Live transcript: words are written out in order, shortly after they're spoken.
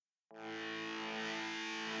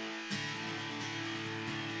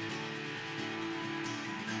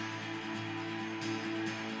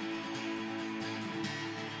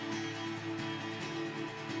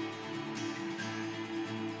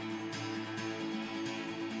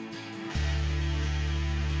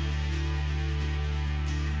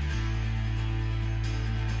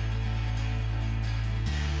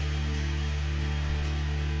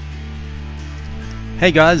Hey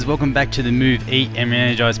guys, welcome back to the Move, Eat and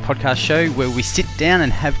Energize podcast show, where we sit down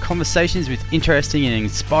and have conversations with interesting and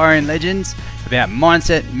inspiring legends about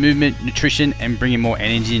mindset, movement, nutrition, and bringing more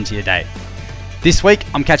energy into your day. This week,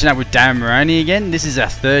 I'm catching up with Darren Moroney again. This is our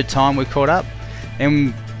third time we caught up,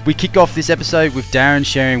 and we kick off this episode with Darren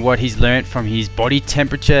sharing what he's learnt from his body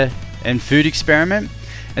temperature and food experiment,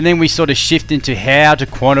 and then we sort of shift into how to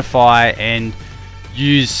quantify and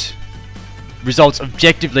use results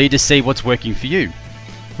objectively to see what's working for you.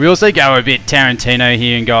 We also go a bit Tarantino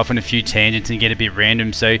here and go off on a few tangents and get a bit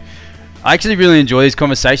random. So I actually really enjoy these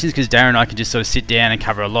conversations because Darren and I can just sort of sit down and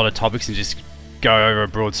cover a lot of topics and just go over a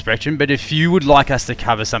broad spectrum. But if you would like us to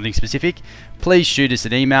cover something specific, please shoot us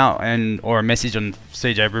an email or a message on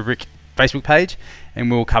CJ Rubric Facebook page, and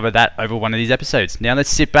we'll cover that over one of these episodes. Now let's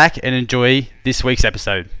sit back and enjoy this week's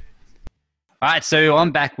episode. All right, so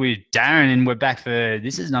I'm back with Darren, and we're back for,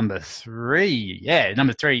 this is number 3. Yeah,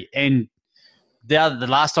 number 3. And the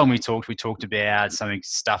last time we talked about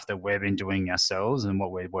stuff that we've been doing ourselves and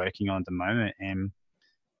what we're working on at the moment. And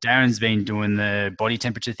Darren's been doing the body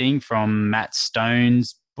temperature thing from Matt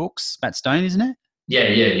Stone's books. Matt Stone, isn't it?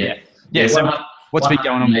 Yeah. So what's been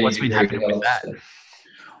going on? What's been happening with that?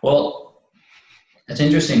 Well, it's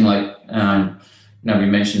interesting. We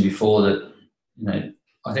mentioned before that,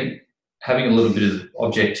 I think having a little bit of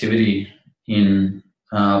objectivity in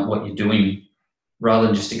what you're doing, rather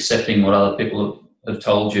than just accepting what other people have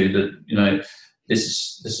told you that, this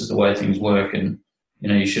is the way things work and,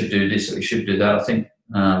 you should do this or you should do that. I think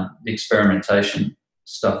the experimentation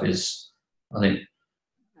stuff is, I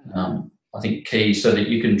think key, so that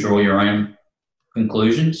you can draw your own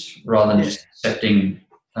conclusions rather than just accepting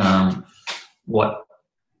what,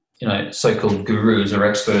 so-called gurus or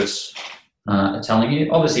experts are telling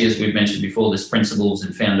you. Obviously, as we've mentioned before, there's principles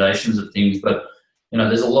and foundations of things, but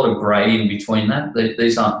there's a lot of grey in between that.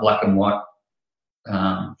 These aren't black and white.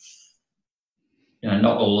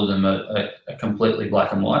 Not all of them are completely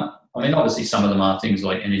black and white. I mean, obviously some of them are things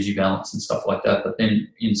like energy balance and stuff like that, but then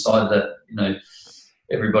inside that,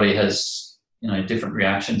 everybody has, different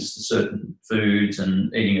reactions to certain foods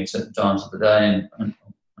and eating at certain times of the day and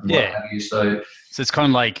what have you. So it's kind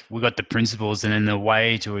of like we've got the principles, and then the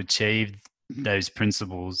way to achieve those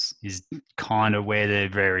principles is kind of where the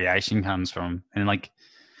variation comes from. And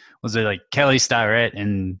was it Kelly Starrett,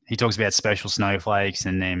 and he talks about special snowflakes,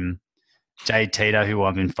 and then Jade Tito, who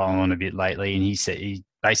I've been following a bit lately, and he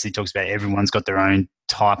basically talks about everyone's got their own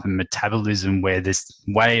type of metabolism where this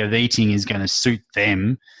way of eating is going to suit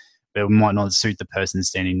them, but it might not suit the person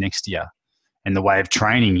standing next to you. And the way of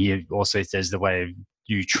training, he also says the way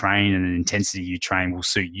you train and the intensity you train will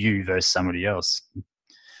suit you versus somebody else.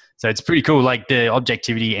 So it's pretty cool, the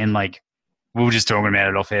objectivity, and we were just talking about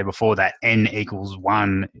it off air before, that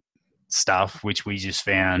N=1 stuff, which we just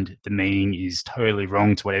found the meaning is totally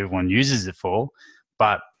wrong to what everyone uses it for.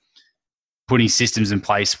 But putting systems in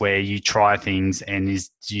place where you try things and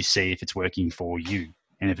you see if it's working for you.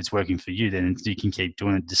 And if it's working for you, then you can keep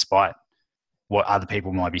doing it despite what other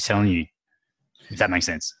people might be telling you, if that makes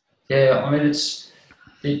sense. Yeah, I mean,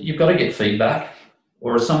 you've got to get feedback,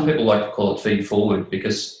 or as some people like to call it, feed forward,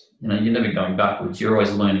 because you're never going backwards. You're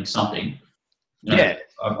always learning something. I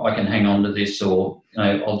can hang on to this, or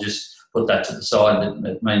I'll just put that to the side.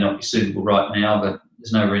 That may not be suitable right now, but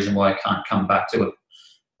there's no reason why I can't come back to it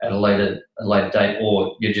at a later date,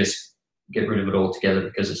 or you just get rid of it altogether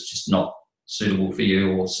because it's just not suitable for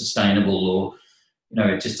you or sustainable, or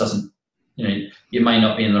it just doesn't. You may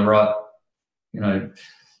not be in the right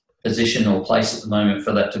position or place at the moment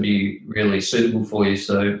for that to be really suitable for you.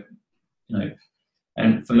 So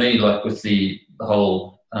and for me, with the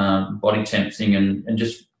whole body temp thing, and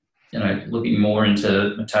just looking more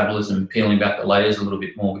into metabolism, peeling back the layers a little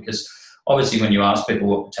bit more, because obviously when you ask people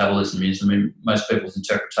what metabolism is, I mean, most people's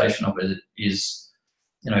interpretation of it is,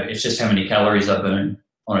 it's just how many calories I burn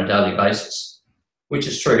on a daily basis, which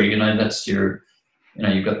is true. That's your,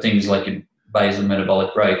 you've got things like your basal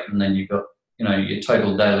metabolic rate, and then you've got, your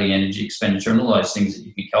total daily energy expenditure and all those things that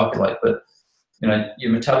you can calculate. But,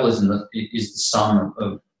 your metabolism is the sum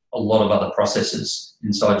of a lot of other processes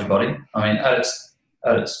inside your body. I mean, at its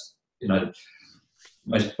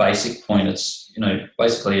most basic point, it's,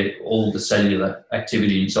 basically all the cellular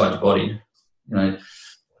activity inside your body,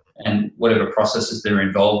 and whatever processes they're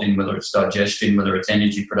involved in, whether it's digestion, whether it's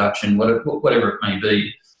energy production, whatever it may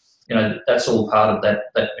be, that's all part of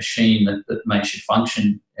that machine that makes you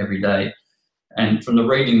function every day. And from the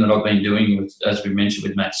reading that I've been doing, as we mentioned,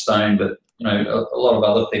 with Matt Stone, but a lot of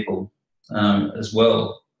other people as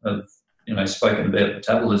well have spoken about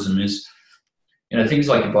metabolism, is things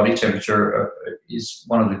like your body temperature is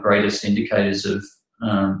one of the greatest indicators of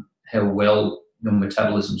how well your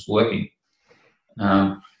metabolism's working.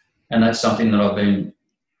 And that's something that I've been,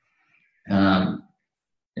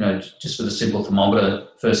 just with a simple thermometer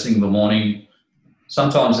first thing in the morning,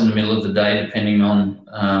 sometimes in the middle of the day, depending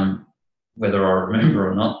on whether I remember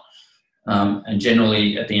or not, and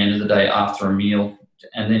generally at the end of the day after a meal,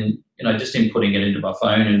 and then, just inputting it into my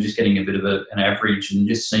phone and just getting a bit of an average and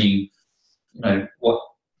just seeing, what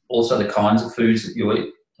also the kinds of foods that you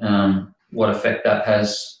eat, what effect that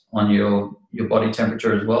has on your body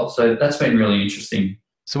temperature as well. So that's been really interesting.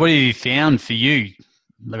 So what have you found for you?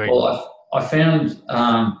 Well, I found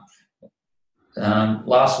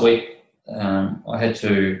last week I had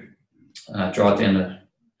to drive down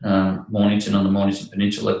to Mornington on the Mornington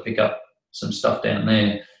Peninsula to pick up some stuff down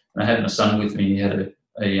there. And I had my son with me. He had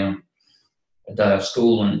a day of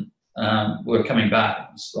school, and we were coming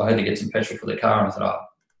back. So I had to get some petrol for the car. And I thought,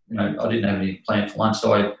 I didn't have any plan for lunch,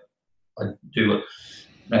 so I do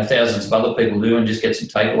what thousands of other people do and just get some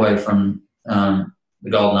takeaway from the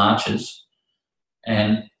Golden Arches.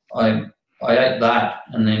 And I ate that,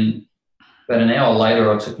 and then about an hour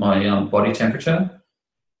later I took my body temperature,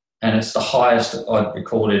 and it's the highest I've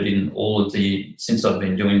recorded in all of since I've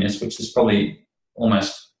been doing this, which is probably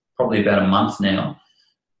about a month now.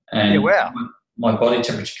 And yeah, wow. My body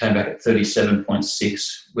temperature came back at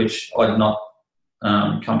 37.6, which I'd not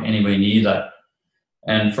come anywhere near that.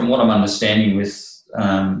 And from what I'm understanding with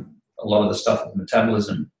a lot of the stuff with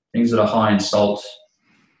metabolism, things that are high in salt,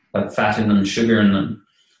 have fat in them, sugar in them,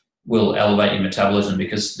 will elevate your metabolism,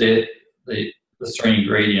 because they're the three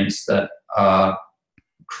ingredients that are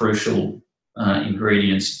crucial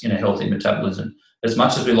ingredients in a healthy metabolism. As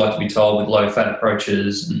much as we like to be told with low-fat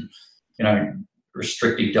approaches and,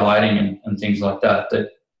 restrictive dieting and things like that, that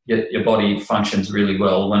your body functions really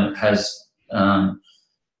well when it has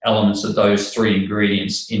elements of those three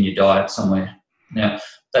ingredients in your diet somewhere. Now,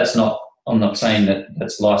 I'm not saying that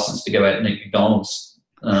that's licensed to go out and eat McDonald's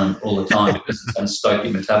all the time, because it's going to stoke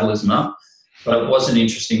your metabolism up. But it was an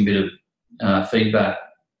interesting bit of feedback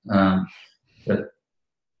that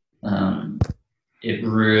it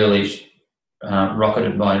really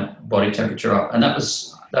rocketed my body temperature up, and that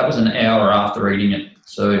was an hour after eating it,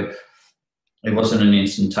 so it wasn't an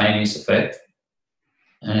instantaneous effect.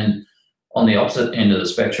 And on the opposite end of the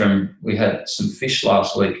spectrum, we had some fish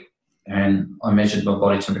last week, and I measured my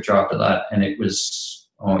body temperature after that, and it was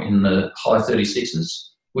in the high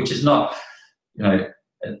 36s, which is not,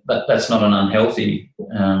 that's not an unhealthy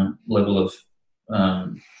level of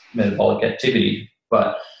metabolic activity,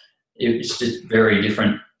 but it's just very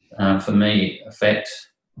different for me effect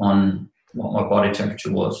on what my body temperature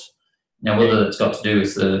was. Now, whether it's got to do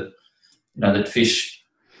with that fish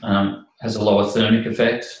has a lower thermic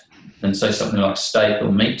effect than, say, something like steak or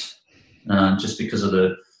meat, just because of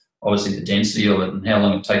obviously the density of it and how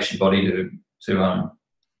long it takes your body to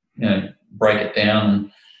break it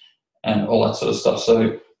down and all that sort of stuff.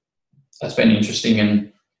 So that's been interesting,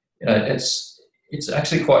 and it's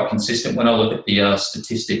actually quite consistent when I look at the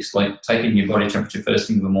statistics, like taking your body temperature first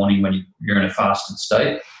thing in the morning when you're in a fasted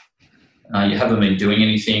state. You haven't been doing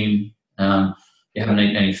anything, you haven't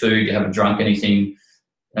eaten any food, you haven't drunk anything.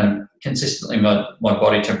 Consistently, my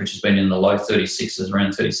body temperature has been in the low 36s,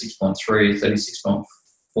 around 36.3, 36.4,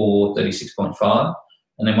 36.5.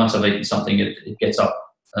 And then once I've eaten something, it gets up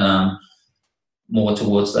more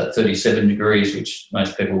towards that 37 degrees, which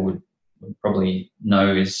most people would probably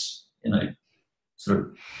know is, sort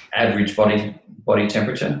of average body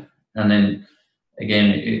temperature. And then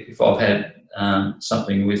again, if I've had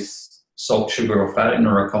something with salt, sugar or fat in,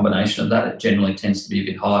 or a combination of that, it generally tends to be a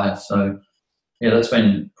bit higher. So yeah, that's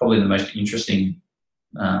been probably the most interesting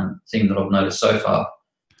thing that I've noticed so far.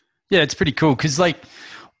 Yeah, it's pretty cool, because like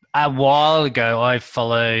a while ago I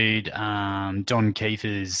followed John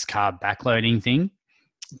Kiefer's carb backloading thing,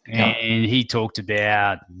 and he talked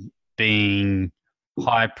about being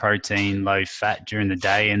high protein, low fat during the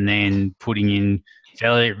day, and then putting in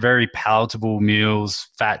very palatable meals,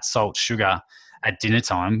 fat, salt, sugar at dinner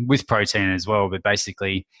time with protein as well, but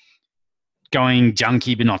basically going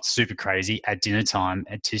junky but not super crazy at dinner time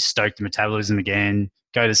to stoke the metabolism again,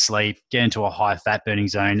 go to sleep, get into a high fat burning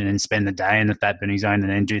zone, and then spend the day in the fat burning zone, and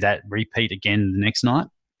then do that repeat again the next night.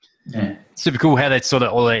 Yeah. Super cool how that's sort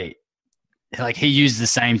of all like he used the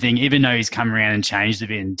same thing, even though he's come around and changed a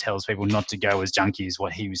bit and tells people not to go as junky as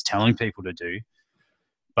what he was telling people to do.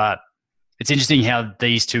 But it's interesting how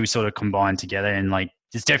these two sort of combine together, and like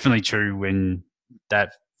it's definitely true when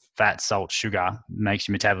that fat, salt, sugar makes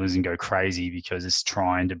your metabolism go crazy because it's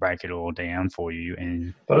trying to break it all down for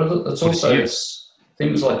you. But it's also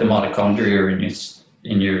things like the mitochondria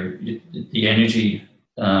in the energy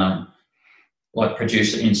like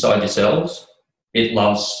producer inside your cells. it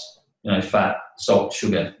loves, fat, salt,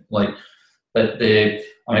 sugar. But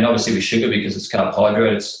obviously with sugar, because it's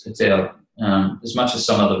carbohydrate, it's our, as much as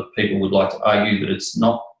some other people would like to argue that it's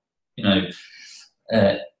not,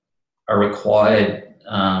 a required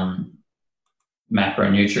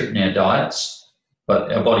macronutrient in our diets,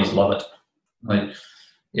 but our bodies love it.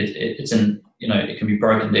 It can be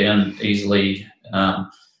broken down easily.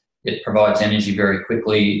 It provides energy very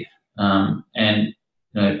quickly, and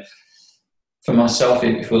for myself,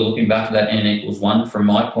 if we're looking back at that N=1, from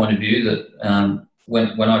my point of view, that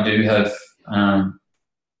when I do have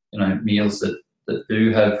meals that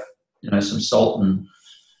do have some salt, and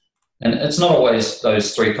it's not always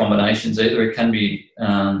those three combinations either. It can be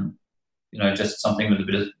just something with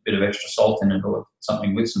a bit of extra salt in it, or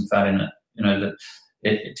something with some fat in it. That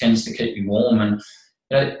it tends to keep you warm. And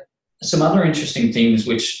some other interesting things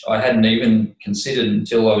which I hadn't even considered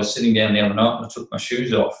until I was sitting down the other night and I took my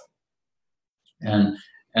shoes off. And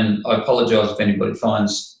I apologise if anybody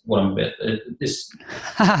finds what I'm about. This is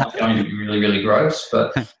not going to be really, really gross,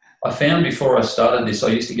 but I found before I started this, I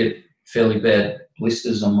used to get fairly bad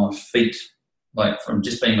blisters on my feet, like from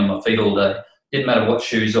just being on my feet all day. Didn't matter what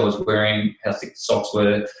shoes I was wearing, how thick the socks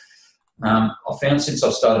were. I found since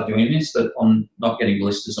I've started doing this that I'm not getting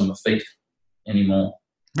blisters on my feet anymore.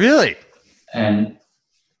 Really? And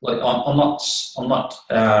I'm not.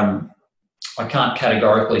 I can't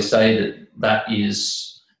categorically say that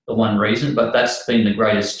is the one reason, but that's been the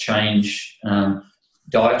greatest change,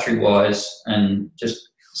 dietary-wise, and just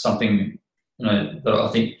something that I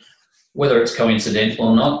think, whether it's coincidental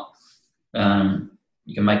or not,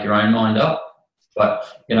 you can make your own mind up. But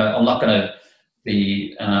I'm not going to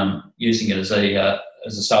be using it as a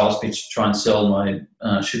sales pitch to try and sell my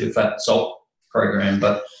sugar, fat, salt program.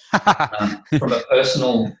 But from a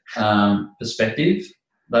personal perspective,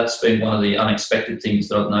 that's been one of the unexpected things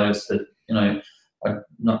that I've noticed, that I'm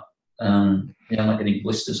not getting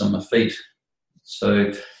blisters on my feet.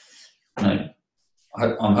 So I'm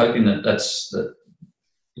hoping that's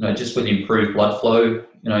just with improved blood flow,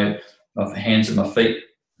 my hands and my feet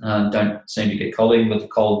don't seem to get cold with the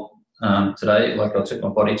cold today. Like, I took my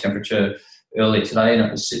body temperature early today and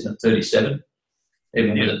it was sitting at 37,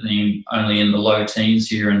 even with it being only in the low teens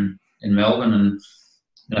here in Melbourne.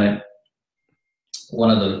 And one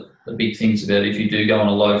of the big things about, if you do go on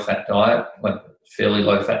a low fat diet, like fairly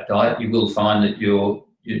low fat diet, you will find that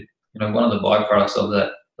one of the byproducts of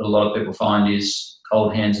that a lot of people find is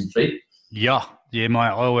cold hands and feet. Yeah. I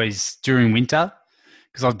always, during winter,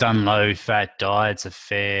 because I've done low fat diets a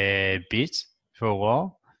fair bit for a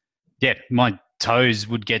while. Yeah, my toes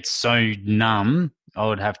would get so numb, I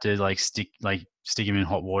would have to stick them in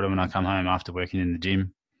hot water when I come home after working in the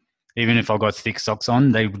gym. Even if I got thick socks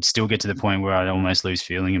on, they would still get to the point where I'd almost lose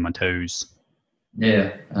feeling in my toes.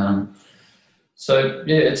 Yeah.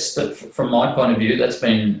 It's from my point of view, that's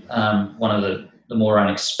been one of the more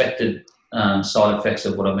unexpected side effects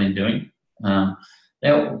of what I've been doing. Now,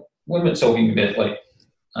 when we're talking about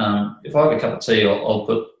if I have a cup of tea, I'll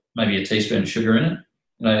put maybe a teaspoon of sugar in it.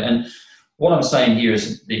 And what I'm saying here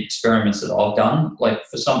is the experiments that I've done. Like,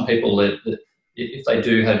 for some people that if they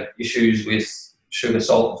do have issues with sugar,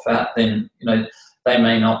 salt, and fat, then they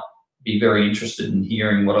may not be very interested in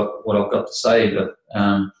hearing what I've got to say. But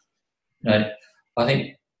I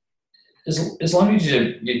think as long as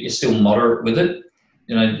you're still moderate with it,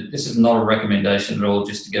 this is not a recommendation at all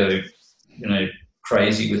just to go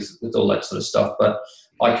crazy with all that sort of stuff. But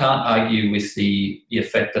I can't argue with the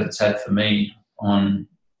effect that it's had for me on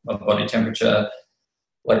my body temperature.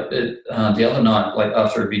 The other night,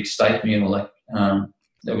 after a big steak meal,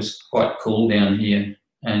 it was quite cool down here,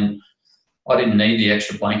 and I didn't need the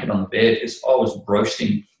extra blanket on the bed because I was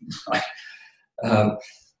roasting. I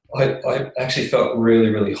actually felt really,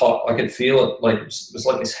 really hot. I could feel it. It was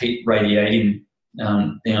like this heat radiating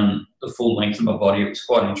down the full length of my body. It was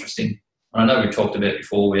quite interesting. And I know we talked about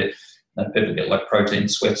before where people get protein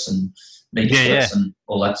sweats and meat sweats and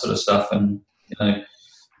all that sort of stuff. And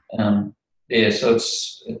so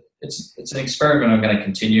it's an experiment I'm going to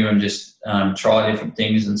continue and just try different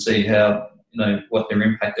things and see how what their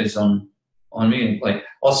impact is on me.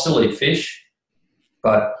 I'll still eat fish,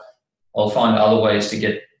 but I'll find other ways to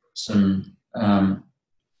get some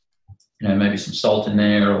maybe some salt in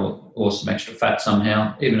there or some extra fat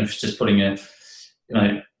somehow, even if it's just putting a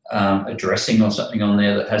dressing or something on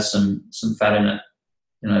there that has some fat in it,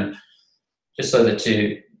 just so that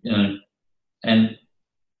and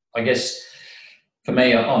I guess for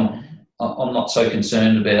me, I'm not so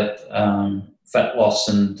concerned about fat loss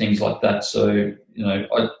and things like that. So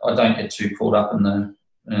I don't get too caught up in the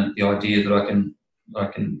idea that I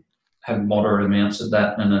can have moderate amounts of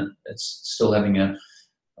that, and it's still having a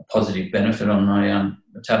positive benefit on my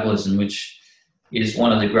metabolism, which is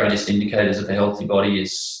one of the greatest indicators of a healthy body.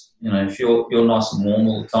 Is, if you're nice and warm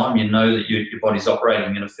all the time, you know that your body's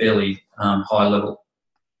operating at a fairly high level.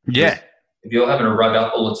 Yeah. If you're having to rug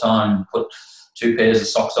up all the time, put 2 pairs of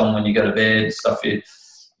socks on when you go to bed, stuff, your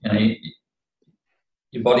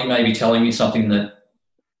body may be telling you something that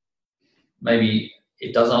maybe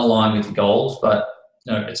it doesn't align with your goals, but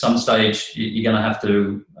at some stage you're going to have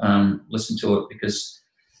to listen to it, because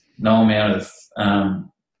no amount of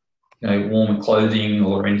warmer clothing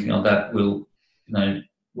or anything like that will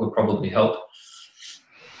probably help.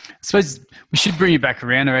 I suppose we should bring it back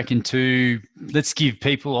around, I reckon, to let's give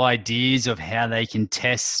people ideas of how they can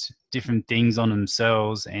test different things on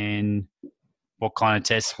themselves and what kind of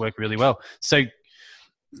tests work really well. So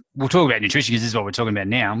we'll talk about nutrition because this is what we're talking about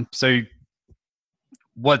now. So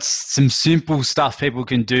what's some simple stuff people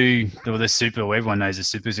can do? Well, everyone knows a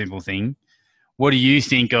super simple thing. What do you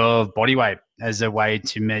think of body weight as a way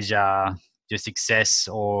to measure your success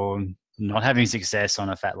or not having success on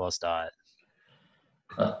a fat loss diet?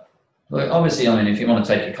 Well, obviously, if you want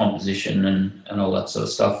to take your composition and all that sort of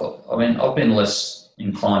stuff, I've been less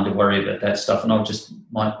inclined to worry about that stuff, and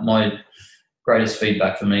my greatest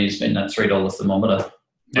feedback for me has been that $3 thermometer.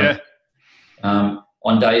 Yeah.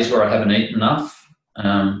 On days where I haven't eaten enough,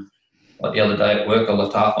 like the other day at work, I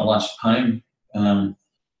left half my lunch at home, and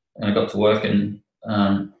I got to work, and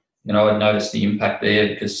I'd noticed the impact there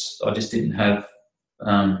because I just didn't have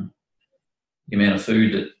the amount of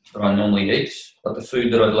food that I normally eat. But the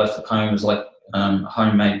food that I'd left at home was like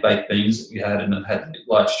homemade baked beans that we had, and it had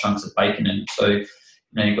large chunks of bacon in it. So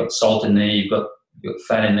you've got salt in there, you've got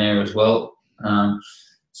fat in there as well. I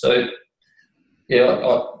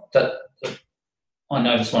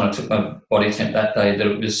noticed when I took my body temp that day that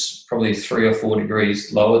it was probably 3 or 4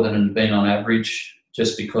 degrees lower than it had been on average,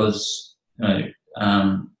 just because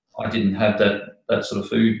I didn't have that sort of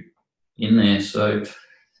food in there. So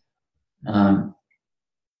I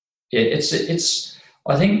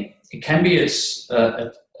think it can be a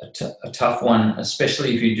tough one,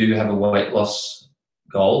 especially if you do have a weight loss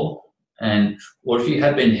goal, or if you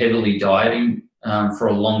have been heavily dieting for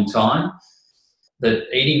a long time, that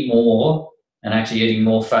eating more and actually eating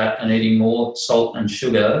more fat and eating more salt and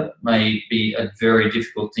sugar may be a very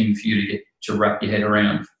difficult thing for you to wrap your head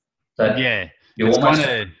around. That you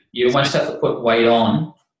almost have to put weight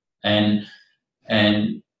on and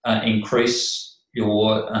increase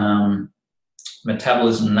your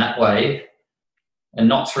metabolism that way, and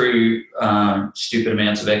not through stupid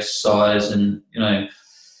amounts of exercise and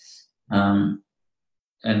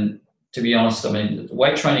to be honest,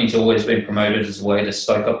 weight training has always been promoted as a way to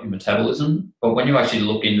stoke up your metabolism. But when you actually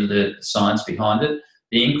look into the science behind it,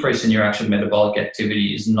 the increase in your actual metabolic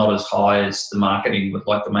activity is not as high as the marketing would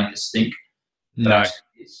like to make us think. No.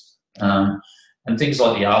 And things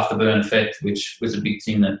like the afterburn effect, which was a big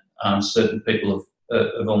thing that certain people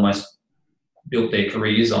have almost built their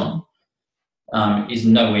careers on, is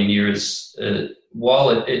nowhere near as, while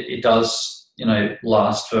it does,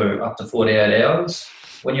 last for up to 48 hours,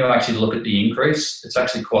 when you actually look at the increase, it's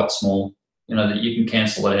actually quite small, that you can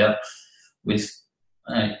cancel it out with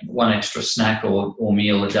one extra snack or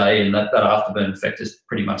meal a day, and that afterburn effect is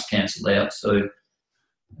pretty much cancelled out. So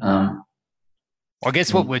I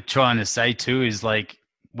guess what we're trying to say too is, like,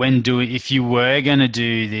 if you were going to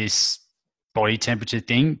do this body temperature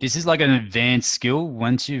thing, this is like an advanced skill.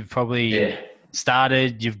 Once you've probably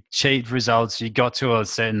started, you've achieved results, you got to a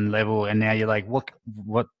certain level, and now you're like,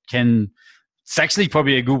 it's actually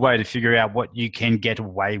probably a good way to figure out what you can get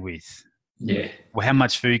away with. Yeah. Well, how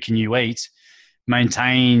much food can you eat,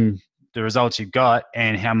 maintain the results you've got,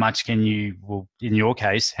 and how much can you, well, in your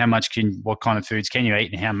case, what kind of foods can you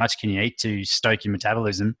eat, and how much can you eat to stoke your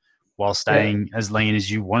metabolism while staying as lean as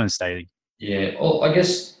you want to stay? Yeah. Well, I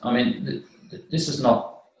guess, this is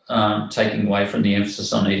not taking away from the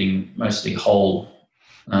emphasis on eating mostly whole,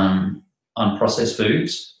 unprocessed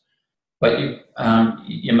foods. But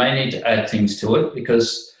you may need to add things to it,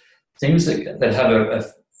 because things that have a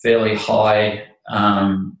fairly high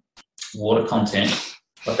water content,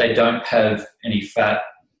 but they don't have any fat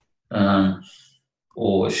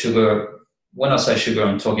or sugar. When I say sugar,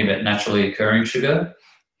 I'm talking about naturally occurring sugar,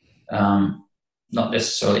 not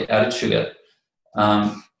necessarily added sugar.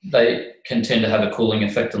 They can tend to have a cooling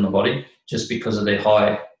effect on the body just because of their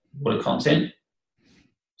high water content.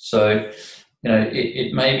 So,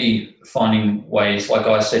 it may be finding ways, like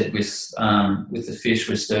I said with the fish,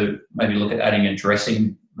 was to maybe look at adding a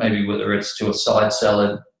dressing, maybe whether it's to a side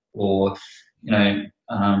salad or,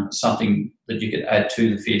 something that you could add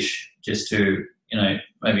to the fish just to,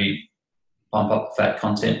 maybe bump up the fat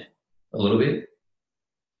content a little bit.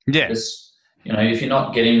 Yeah. Because, if you're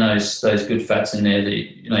not getting those good fats in there,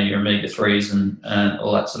 your omega-3s and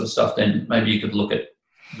all that sort of stuff, then maybe you could look at,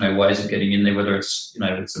 ways of getting in there, whether it's,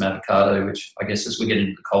 it's some avocado, which I guess as we get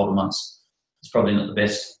into the colder months, it's probably not the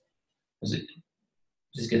best because it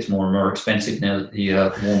just gets more and more expensive now that the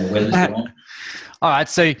warmer weather's gone. All right.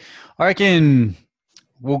 So I reckon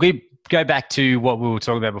we'll go back to what we were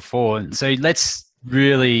talking about before. So let's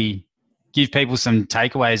really give people some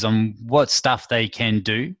takeaways on what stuff they can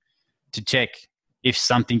do to check if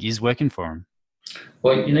something is working for them.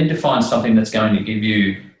 Well, you need to find something that's going to give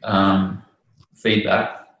you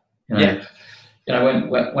feedback.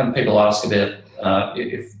 When people ask about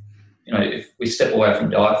if we step away from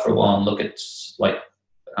diet for a while and look at like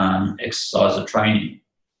exercise or training,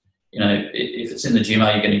 if it's in the gym,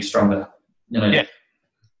 are you getting stronger? Are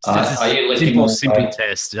you lifting? Simple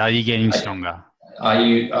test. Are you getting stronger? Are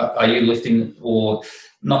you lifting, or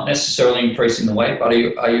not necessarily increasing the weight, but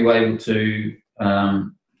are you able to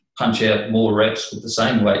punch out more reps with the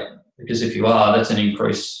same weight? Because if you are, that's an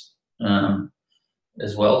increase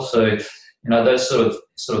as well. So those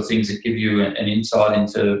sort of things that give you an insight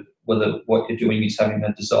into whether what you're doing is having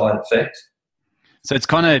a desired effect. So it's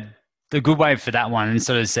kind of the good way for that one,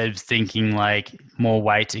 instead of thinking like more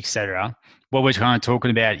weight, etc. What we're kind of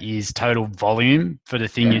talking about is total volume for the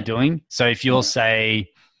thing you're doing. So if you'll say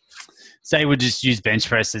we'll just use bench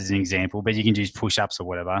press as an example, but you can use push-ups or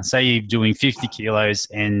whatever. Say you're doing 50 kilos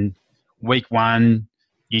and week 1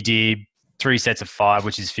 you did 3 sets of 5,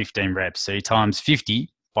 which is 15 reps. So you times 50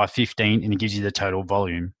 by 15 and it gives you the total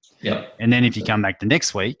volume. Yeah. And then if you come back the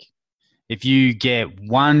next week, if you get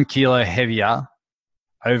 1 kilo heavier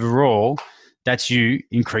overall, that's you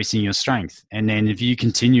increasing your strength. And then if you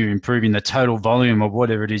continue improving the total volume of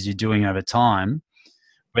whatever it is you're doing over time,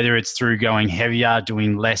 whether it's through going heavier,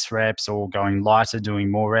 doing less reps, or going lighter, doing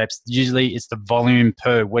more reps, usually it's the volume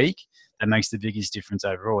per week that makes the biggest difference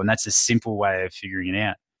overall. And that's a simple way of figuring it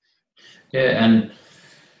out. Yeah. And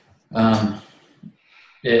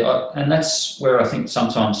and that's where I think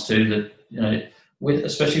sometimes too that,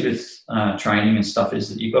 especially with training and stuff, is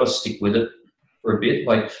that you've got to stick with it for a bit.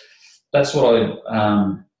 Like that's what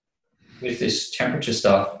with this temperature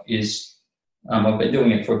stuff is, I've been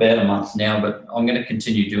doing it for about a month now, but I'm going to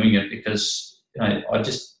continue doing it because I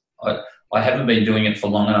haven't been doing it for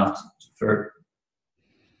long enough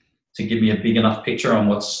to give me a big enough picture on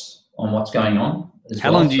what's going on.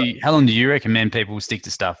 How long do you recommend people stick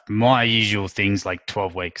to stuff? My usual thing's like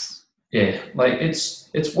 12 weeks. Yeah, like it's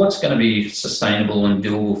what's going to be sustainable and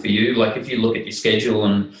doable for you. Like if you look at your schedule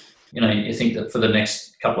and you think that for the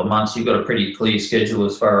next couple of months you've got a pretty clear schedule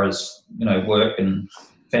as far as work and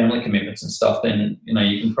family commitments and stuff, then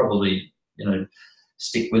you can probably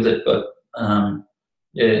stick with it. But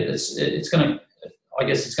it's going to, I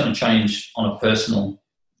guess it's going to change on a personal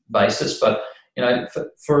basis. But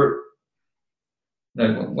for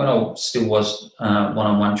when I still was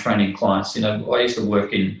one-on-one training clients, I used to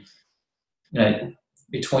work in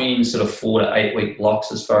between sort of 4 to 8 week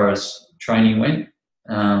blocks as far as training went.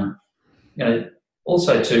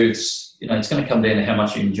 Also too, it's going to come down to how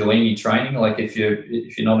much you're enjoying your training. Like if you're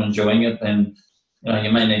not enjoying it, then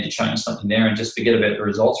you may need to change something there and just forget about the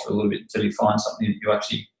results for a little bit until you find something that you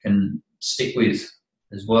actually can stick with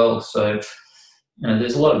as well. So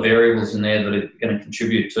there's a lot of variables in there that are going to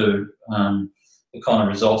contribute to the kind of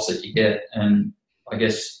results that you get, and I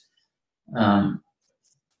guess the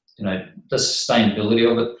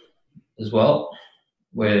sustainability of it as well,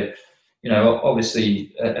 where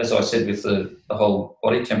obviously, as I said with the whole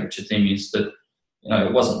body temperature thing, is that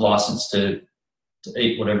it wasn't licensed to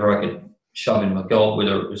eat whatever I could shove in my gob,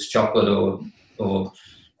 whether it was chocolate or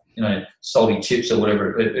salty chips or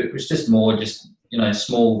whatever. It was just more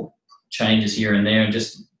small changes here and there, and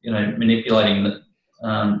just manipulating the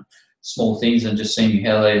small things and just seeing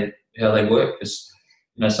how they work. Because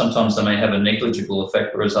sometimes they may have a negligible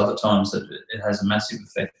effect, whereas other times it has a massive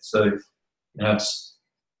effect. So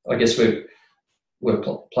I guess we're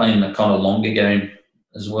playing the kind of longer game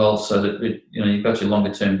as well, so that you've got your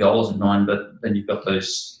longer term goals in mind, but then you've got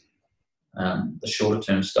those the shorter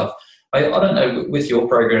term stuff. I don't know, with your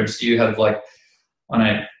programs, do you have I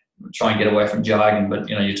know, try and get away from jargon, but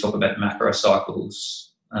you talk about macro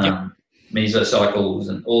cycles, mesocycles,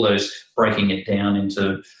 and all those, breaking it down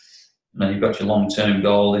into you've got your long term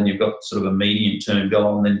goal, then you've got sort of a medium term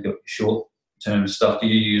goal, and then you've got your short term stuff. Do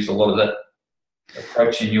you use a lot of that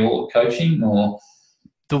approach in your coaching? Or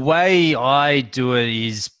the way I do it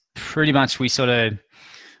is pretty much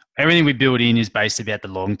everything we build in is based about the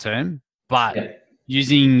long term, but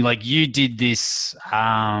using, like you did this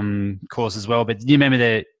course as well, but you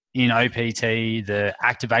remember in OPT the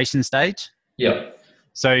activation stage. Yeah.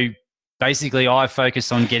 So basically, I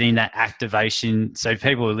focus on getting that activation. So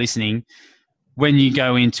people are listening. When you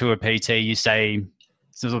go into a PT, you say,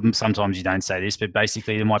 sometimes you don't say this, but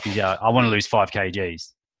basically there might be, I want to lose 5 kgs.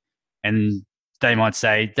 And they might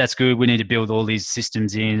say, that's good. We need to build all these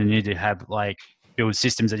systems in and need to have build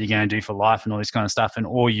systems that you're going to do for life and all this kind of stuff. And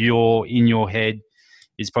all you're in your head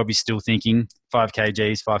is probably still thinking 5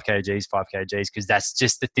 kgs, 5 kgs, 5 kgs, because that's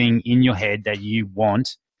just the thing in your head that you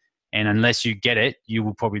want. And unless you get it, you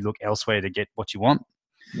will probably look elsewhere to get what you want.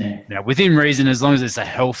 Yeah. Now, within reason, as long as it's a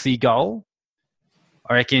healthy goal,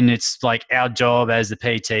 I reckon it's like our job as the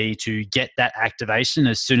PT to get that activation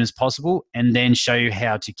as soon as possible and then show you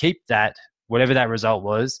how to keep that, whatever that result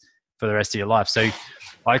was, for the rest of your life. So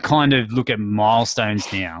I kind of look at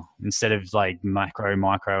milestones now instead of like macro,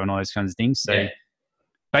 micro, and all those kinds of things. So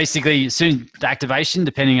basically, soon the activation,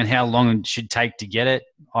 depending on how long it should take to get it,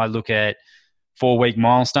 I look at 4-week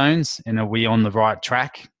milestones and are we on the right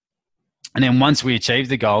track? And then once we achieve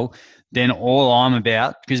the goal, then all I'm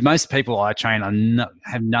about, because most people I train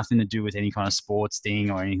have nothing to do with any kind of sports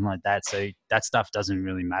thing or anything like that. So that stuff doesn't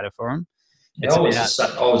really matter for them. Yeah, I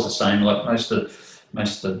was the same. Like most of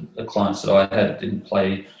the clients that I had didn't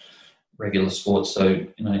play regular sports, so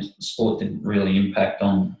sport didn't really impact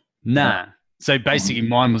on. Nah. So basically,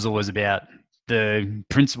 mine was always about the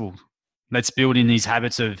principle. Let's build in these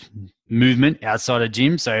habits of movement outside of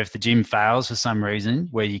gym. So if the gym fails for some reason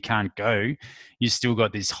where you can't go, you still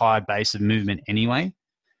got this high base of movement anyway.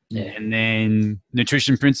 Yeah. And then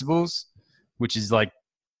nutrition principles, which is like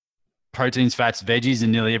proteins, fats, veggies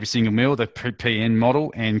in nearly every single meal, the PN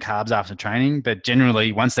model, and carbs after training. But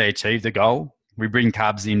generally, once they achieve the goal, we bring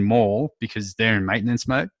carbs in more because they're in maintenance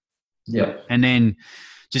mode. Yeah. And then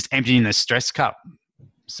just emptying the stress cup.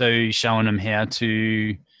 So showing them how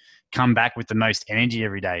to come back with the most energy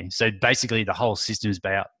every day. So basically the whole system is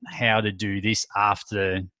about how to do this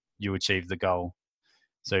after you achieve the goal.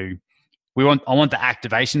 So I want the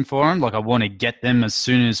activation for them. Like I want to get them as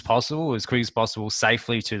soon as possible, as quick as possible,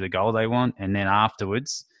 safely to the goal they want. And then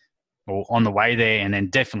afterwards, or on the way there, and then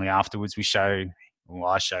definitely afterwards, I show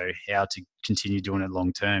how to continue doing it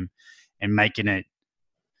long term and making it.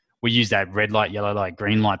 We use that red light, yellow light,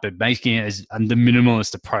 green light, but making it as the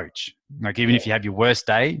minimalist approach. Like even if you have your worst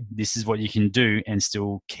day, this is what you can do and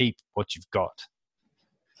still keep what you've got.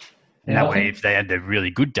 And that way, if they had a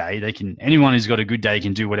really good day, anyone who's got a good day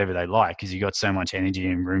can do whatever they like because you've got so much energy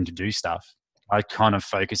and room to do stuff. I kind of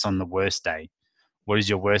focus on the worst day. What does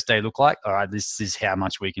your worst day look like? All right, this is how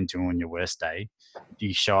much we can do on your worst day. If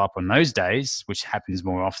you show up on those days, which happens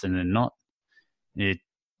more often than not,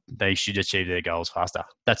 they should achieve their goals faster.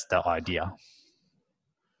 That's the idea.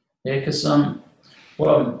 Yeah, because what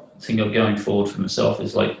I'm thinking of going forward for myself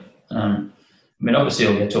is obviously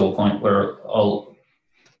I'll get to a point where I'll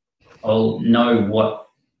know what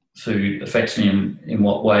food affects me in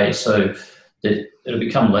what way, so that it'll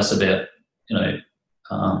become less about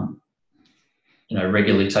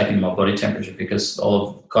regularly taking my body temperature, because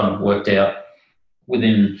I'll have kind of worked out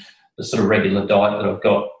within the sort of regular diet that I've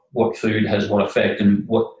got what food has what effect and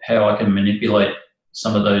how I can manipulate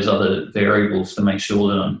some of those other variables to make sure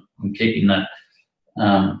that I'm keeping that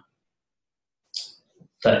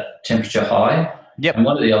that temperature high. Yep. And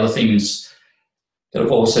one of the other things that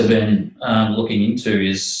I've also been looking into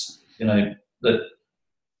is that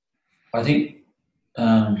I think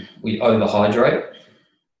we overhydrate.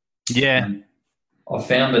 Yeah. I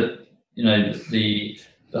found that the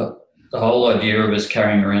whole idea of us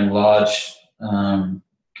carrying around large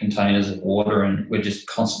containers of water and we're just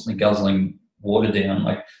constantly guzzling water down.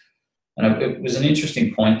 And it was an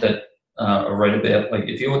interesting point that I read about. Like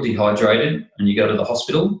if you're dehydrated and you go to the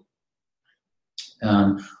hospital,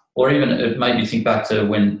 or even it made me think back to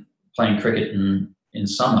when playing cricket in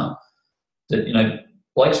summer, that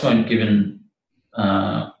blokes weren't given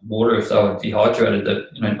water if they were dehydrated. That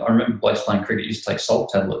I remember blokes playing cricket used to take salt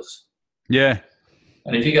tablets. Yeah.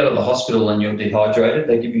 And if you go to the hospital and you're dehydrated,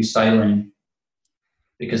 they give you saline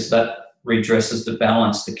because that redresses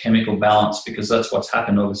the chemical balance, because that's what's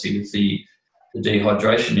happened obviously with the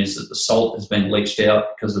dehydration, is that the salt has been leached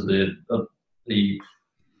out because of the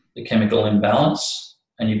chemical imbalance,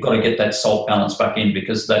 and you've got to get that salt balance back in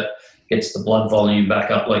because that gets the blood volume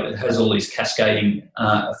back up. Like it has all these cascading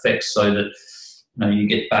effects so that you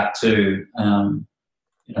get back to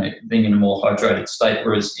being in a more hydrated state,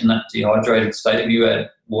 whereas in that dehydrated state, if you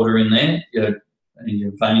add water in there,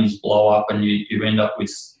 your veins blow up and you end up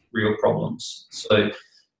with real problems. So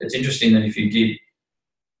it's interesting that if you did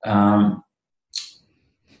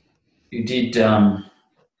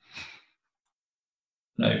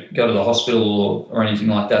go to the hospital or anything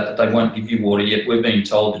like that they won't give you water yet. We're being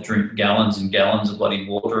told to drink gallons and gallons of bloody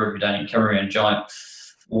water every day and carry around giant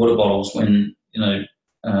water bottles when, if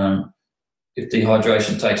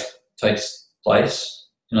dehydration takes place,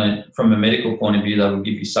 from a medical point of view, they will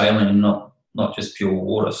give you saline and not just pure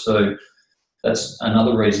water. So that's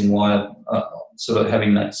another reason why sort of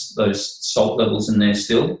having those salt levels in there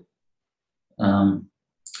still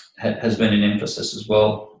has been an emphasis as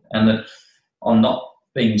well. And that I'm not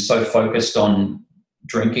being so focused on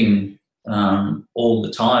drinking all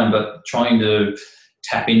the time, but trying to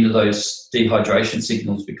tap into those dehydration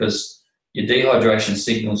signals, because your dehydration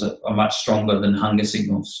signals are much stronger than hunger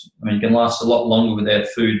signals. I mean, you can last a lot longer without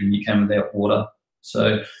food than you can without water.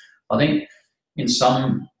 So I think in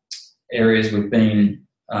some areas we've been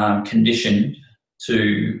conditioned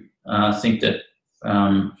to think that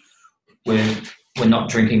we're not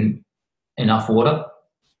drinking enough water.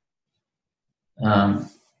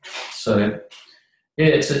 So yeah,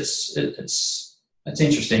 it's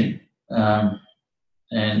interesting,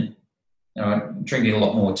 and I'm drinking a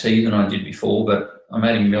lot more tea than I did before, but I'm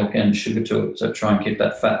adding milk and sugar to it to try and keep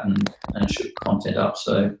that fat and sugar content up.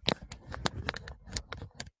 So,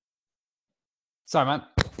 sorry, mate,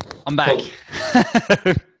 I'm back.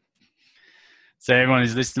 Cool. So everyone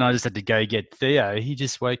who's listening, I just had to go get Theo. He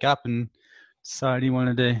just woke up and decided he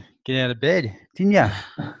wanted to get out of bed, didn't you?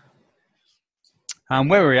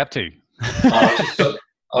 Where were we up to? I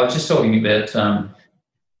was just talking about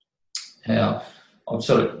how I've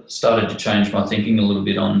sort of started to change my thinking a little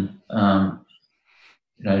bit on, how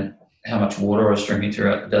much water I was drinking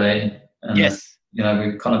throughout the day. And yes.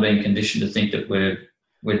 We've kind of been conditioned to think that we're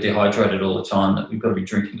dehydrated all the time, that we've got to be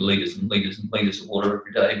drinking litres and litres and litres of water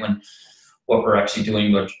every day, when what we're actually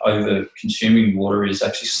doing, we're over-consuming water, is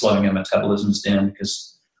actually slowing our metabolisms down,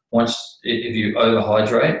 because if you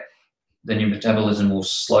overhydrate, then your metabolism will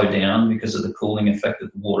slow down because of the cooling effect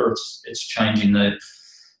of the water. It's changing the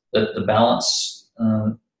balance.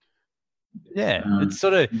 It's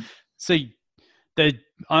sort of, so the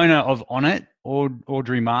owner of Onnit,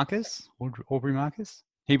 Aubrey Marcus,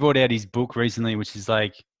 he brought out his book recently, which is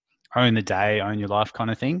like Own the Day, Own Your Life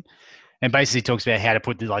kind of thing. And basically talks about how to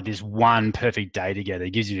put this one perfect day together.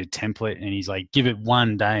 He gives you a template and he's like, give it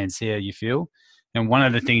one day and see how you feel. And one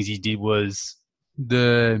of the things he did was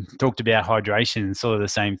talked about hydration and sort of the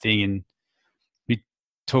same thing. And he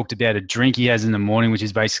talked about a drink he has in the morning, which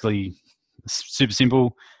is basically super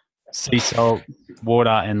simple: sea salt, water,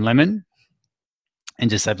 and lemon.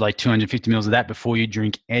 And just have like 250 mils of that before you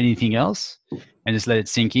drink anything else, and just let it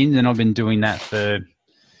sink in. And I've been doing that for...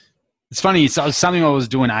 It's funny, it's something I was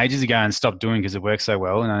doing ages ago and stopped doing because it worked so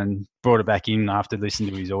well, and I brought it back in after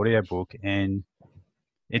listening to his audio book. And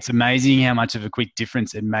it's amazing how much of a quick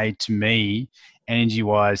difference it made to me,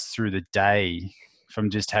 energy-wise, through the day, from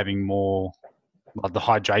just having more... Like the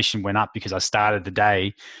hydration went up because I started the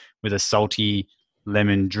day with a salty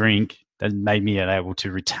lemon drink that made me able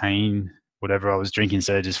to retain whatever I was drinking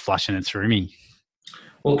instead of just flushing it through me.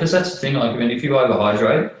 Well, because that's the thing. Like, I mean, if you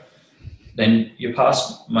overhydrate, then you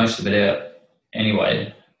pass most of it out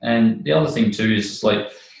anyway. And the other thing too is, like,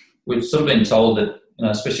 we've sort of been told that,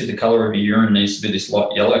 especially the colour of your urine needs to be this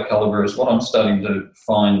light yellow colour, whereas what I'm starting to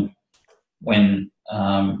find when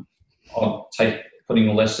I'm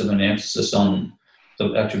putting less of an emphasis on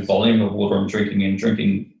the actual volume of water I'm drinking and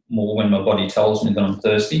drinking more when my body tells me that I'm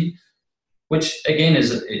thirsty, which again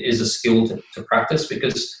is a skill to practice,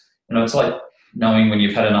 because, it's like knowing when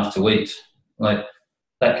you've had enough to eat. Like,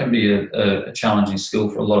 that can be a challenging skill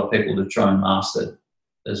for a lot of people to try and master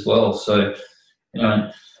as well. So,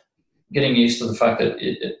 getting used to the fact that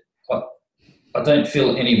I don't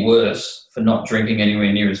feel any worse for not drinking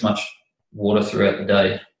anywhere near as much water throughout the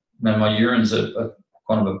day. Now, my urine's a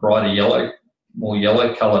kind of a brighter yellow, more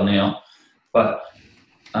yellow colour now, but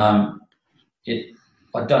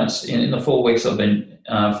I don't. In the 4 weeks I've been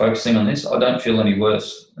focusing on this, I don't feel any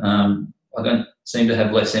worse. I don't seem to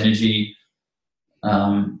have less energy.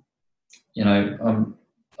 I'm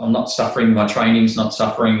not suffering. My training's not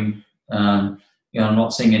suffering. I'm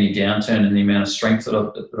not seeing any downturn in the amount of strength that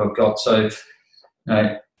I've got. So,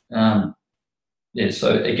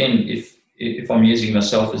 So again, if I'm using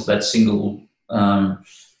myself as that single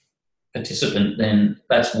participant, then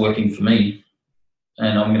that's working for me,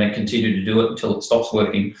 and I'm going to continue to do it until it stops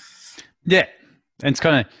working. Yeah, and it's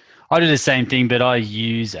kind of, I do the same thing, but I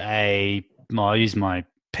use my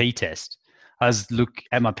pee test. I just look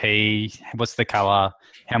at my pee, what's the colour,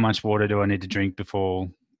 how much water do I need to drink before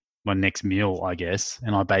my next meal, I guess,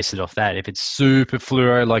 and I base it off that. If it's super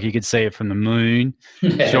fluoro, like you could see it from the moon,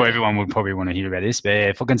 I'm sure everyone would probably want to hear about this, but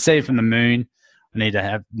if I can see it from the moon, I need to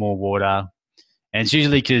have more water. And it's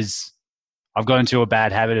usually because I've got into a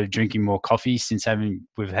bad habit of drinking more coffee since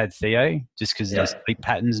we've had Theo, just because of the sleep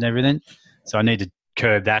patterns and everything. So I need to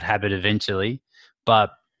curb that habit eventually.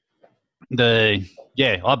 But I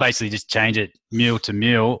basically just change it meal to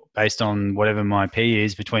meal based on whatever my pee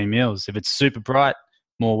is between meals. If it's super bright,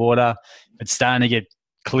 more water. If it's starting to get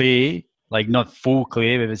clear, like not full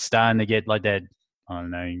clear, but if it's starting to get like that, I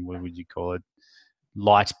don't know, what would you call it?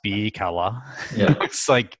 Light beer color. Yeah. It's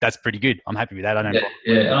like, that's pretty good. I'm happy with that. And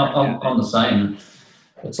I'm the same.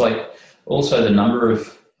 It's like also the number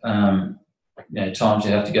of times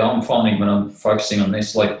you have to go. I'm finding when I'm focusing on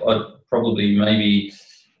this, like I'd probably maybe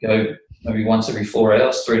go once every 4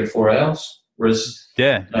 hours, 3 to 4 hours. Whereas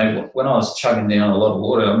when I was chugging down a lot of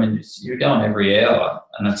water, I mean, you're going every hour,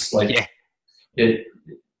 and it's like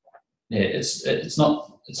it's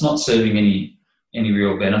not serving any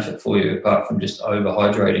real benefit for you apart from just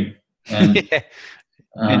overhydrating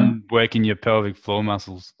and working your pelvic floor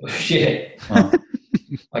muscles. Well,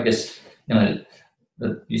 I guess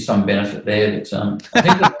there's some benefit there, but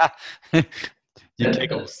I think your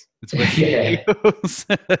giggles. Giggles.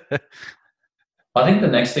 I think the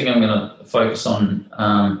next thing I'm going to focus on,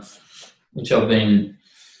 which I don't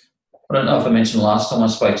know if I mentioned last time I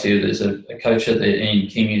spoke to you, there's a coach at the Ian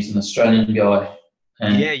King. He's an Australian guy.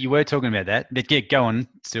 And you were talking about that. But get going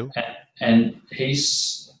still. And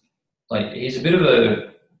he's a bit of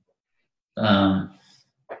a, I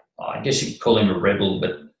guess you could call him a rebel,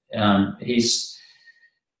 but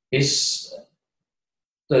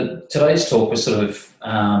today's talk was sort of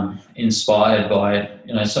inspired by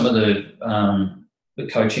some of the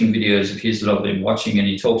coaching videos of his that I've been watching, and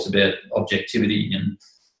he talks about objectivity and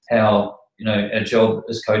how our job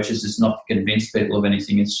as coaches is not to convince people of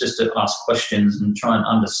anything. It's just to ask questions and try and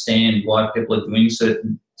understand why people are doing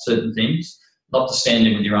certain things. Not to stand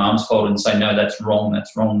there with your arms folded and say, no, that's wrong,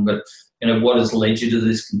 but what has led you to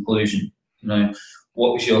this conclusion?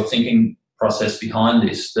 What was your thinking process behind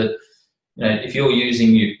this? That if you're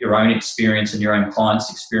using your own experience and your own client's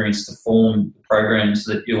experience to form the programs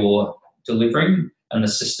that you're delivering and the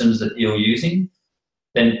systems that you're using,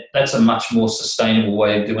 then that's a much more sustainable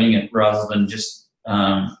way of doing it, rather than just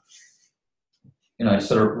sort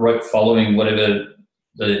of rote following whatever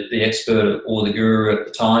the expert or the guru at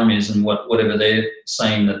the time is and whatever they're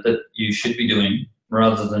saying that you should be doing,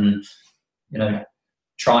 rather than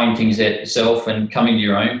trying things out yourself and coming to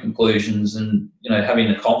your own conclusions and having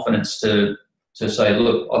the confidence to say,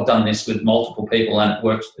 look, I've done this with multiple people and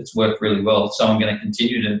it's worked really well, so I'm going to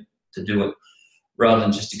continue to do it, rather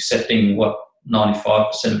than just accepting what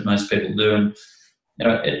 95% of most people do. And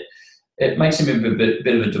it makes him a bit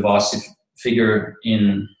of a divisive figure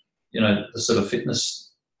in the sort of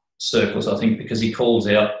fitness circles, I think, because he calls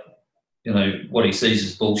out what he sees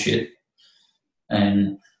as bullshit,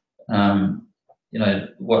 and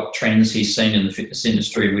what trends he's seen in the fitness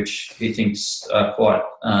industry, which he thinks are quite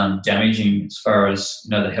damaging as far as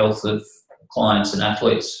the health of clients and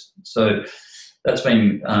athletes. So that's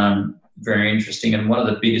been very interesting. And one of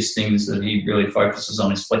the biggest things that he really focuses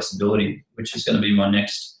on is flexibility, which is going to be my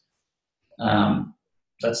next.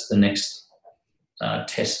 That's the next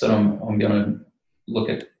test that I'm going to look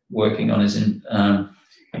at working on, is in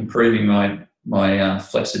improving my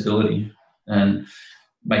flexibility and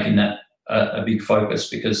making that a big focus,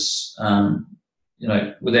 because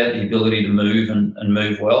without the ability to move and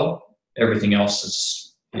move well, everything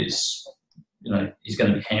else is going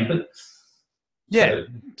to be hampered. Yeah,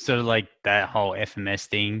 sort of like that whole FMS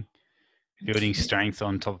thing, building strength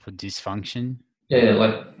on top of dysfunction. Yeah,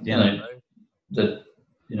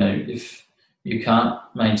 if you can't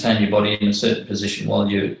maintain your body in a certain position while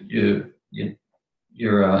you're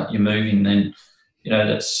moving, then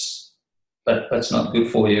that's not good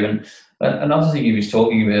for you. And another thing he was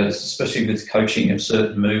talking about is, especially with coaching of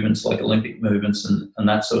certain movements like Olympic movements and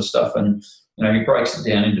that sort of stuff, and he breaks it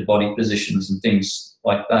down into body positions and things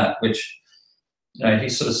like that, which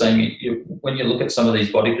he's sort of saying, when you look at some of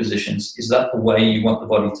these body positions, is that the way you want the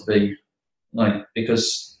body to be?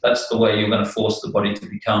 Because that's the way you're going to force the body to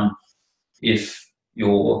become if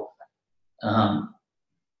you're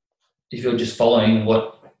just following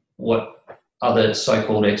what other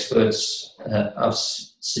so-called experts have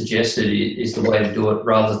suggested is the way to do it,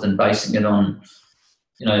 rather than basing it on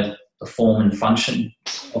the form and function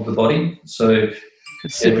of the body. So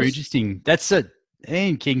it's super interesting.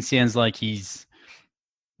 Ian King sounds like he's,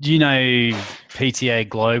 PTA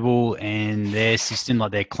Global and their system,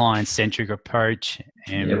 like their client-centric approach?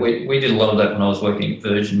 Yeah, we did a lot of that when I was working at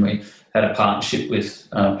Virgin. We had a partnership with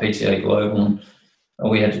PTA Global, and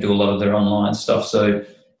we had to do a lot of their online stuff. So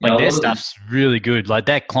their stuff's really good. Like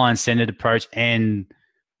that client-centered approach and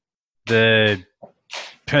the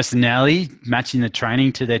personality, matching the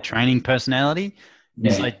training to their training personality.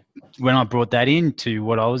 It's Yeah. like when I brought that into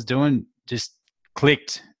what I was doing, just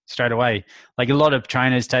clicked straight away. Like a lot of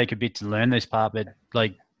trainers take a bit to learn this part, but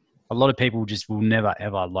like a lot of people just will never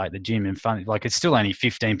ever like the gym. And fun, like it's still only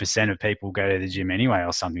 15% of people go to the gym anyway,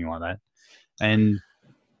 or something like that. And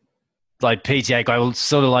like PTA guy,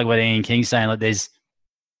 sort of like what Ian King's saying, like there's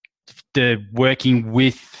the working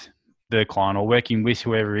with the client or working with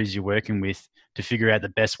whoever it is you're working with to figure out the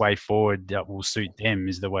best way forward that will suit them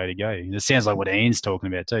is the way to go. It sounds like what Ian's talking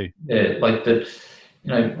about too. Yeah, like that,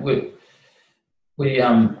 we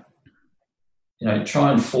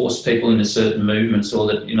try and force people into certain movements, or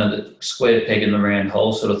that, the square peg in the round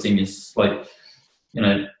hole sort of thing is like,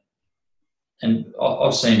 and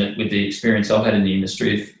I've seen it with the experience I've had in the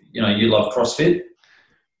industry. If, you love CrossFit,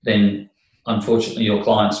 then unfortunately your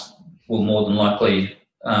clients will more than likely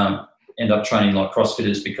end up training like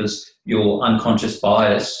CrossFitters, because your unconscious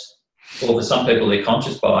bias, or for some people their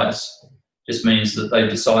conscious bias, just means that they've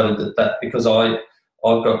decided that because I've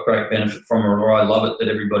got great benefit from it, or I love it, that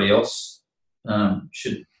everybody else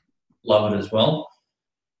should love it as well.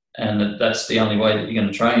 And that's the only way that you're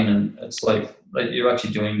going to train. And it's like you're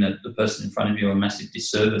actually doing the person in front of you a massive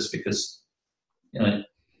disservice, because,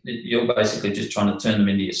 you're basically just trying to turn them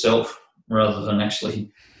into yourself, rather than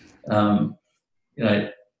actually,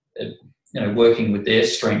 working with their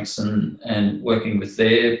strengths and working with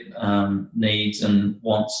their needs and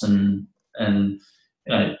wants, and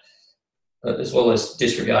as well as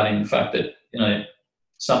disregarding the fact that,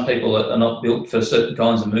 some people are not built for certain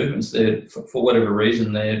kinds of movements. They're, for whatever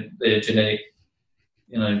reason, their genetic,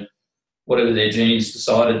 whatever their genes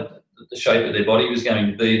decided that the shape of their body was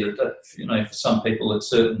going to be, that for some people, it's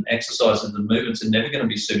certain exercises and movements are never going to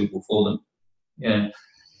be suitable for them. Yeah.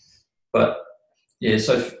 But yeah,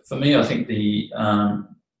 so for me, I think the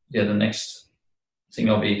next thing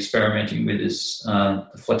I'll be experimenting with is the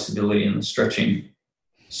flexibility and the stretching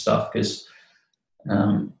stuff, because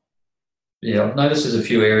I've noticed there's a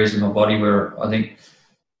few areas in my body where I think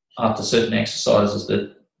after certain exercises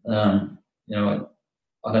that I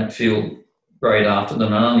don't feel great after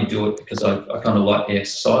them. I only do it because I kind of like the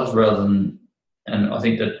exercise rather than, and I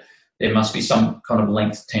think that there must be some kind of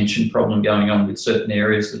length tension problem going on with certain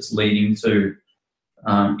areas that's leading to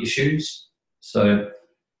issues. So,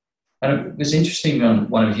 and it was interesting on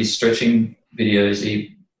one of his stretching videos,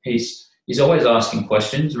 he's always asking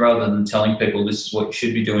questions rather than telling people this is what you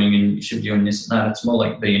should be doing and you should be doing this and that. It's more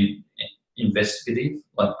like being investigative,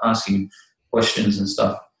 like asking questions and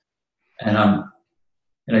stuff. And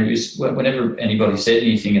whenever anybody said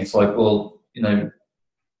anything, it's like, well,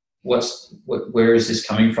 where is this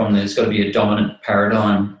coming from? There's got to be a dominant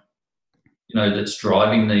paradigm, that's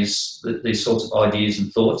driving these sorts of ideas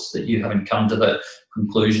and thoughts that you haven't come to that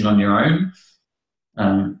conclusion on your own.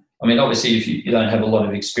 Obviously, if you don't have a lot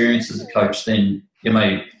of experience as a coach, then you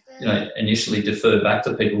may, initially defer back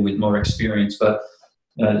to people with more experience. But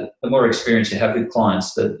the more experience you have with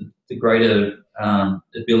clients, the greater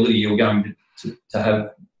ability you're going to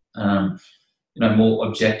have, more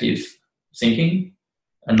objective thinking,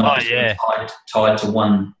 and not tied to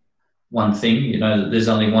one thing. There's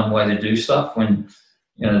only one way to do stuff when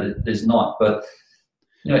there's not. But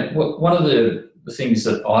one of the things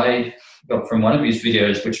that I got from one of his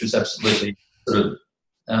videos, which was absolutely sort of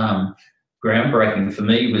groundbreaking for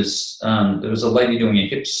me, was there was a lady doing a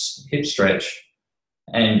hip stretch,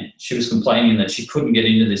 and she was complaining that she couldn't get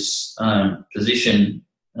into this position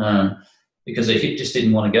because her hip just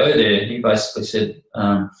didn't want to go there. He basically said,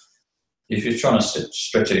 if you're trying to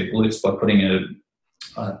stretch your glutes by putting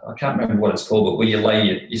I can't remember what it's called, but where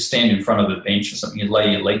you stand in front of a bench or something, you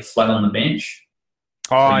lay your leg flat on the bench.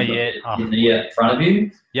 Oh, so yeah. Your knee in front of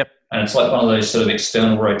you. Yep. And it's like one of those sort of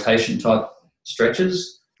external rotation type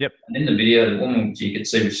stretches. Yep. And in the video, the woman you could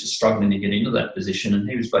see was just struggling to get into that position. And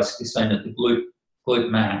he was basically saying that the glute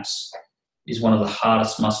max is one of the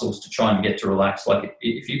hardest muscles to try and get to relax. Like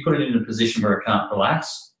if you put it in a position where it can't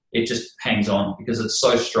relax, it just hangs on because it's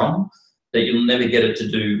so strong that you'll never get it to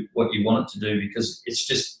do what you want it to do, because it's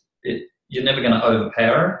just, you're never going to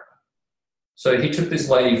overpower it. So he took this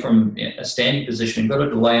lady from a standing position, got her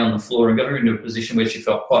to lay on the floor and got her into a position where she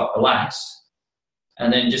felt quite relaxed,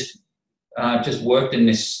 and then just worked in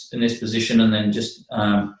this position, and then just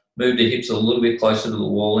moved her hips a little bit closer to the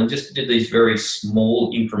wall, and just did these very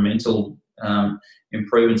small incremental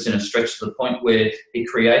improvements in a stretch to the point where he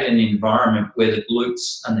created an environment where the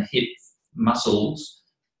glutes and the hip muscles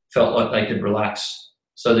felt like they could relax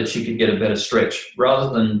so that she could get a better stretch,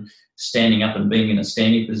 rather than standing up and being in a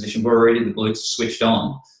standing position where already the glutes are switched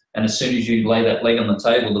on. And as soon as you lay that leg on the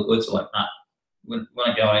table, the glutes are like, nah, we're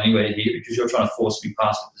not going anywhere here because you're trying to force me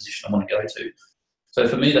past the position I want to go to. So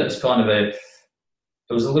for me, that was kind of it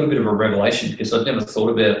was a little bit of a revelation because I'd never thought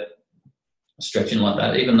about stretching like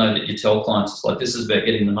that, even though that you tell clients it's like this is about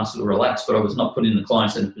getting the muscle to relax, but I was not putting the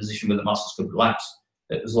clients in a position where the muscles could relax.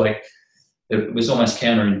 It was like, it was almost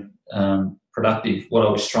counterproductive what I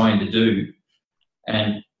was trying to do.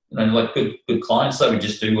 And like good clients, they would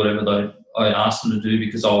just do whatever I asked them to do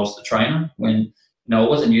because I was the trainer. When I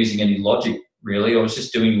wasn't using any logic really, I was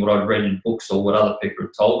just doing what I'd read in books or what other people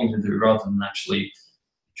had told me to do, rather than actually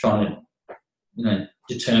trying to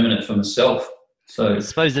determine it for myself. So I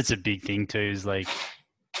suppose that's a big thing too. Is like,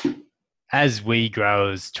 as we grow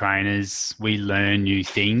as trainers, we learn new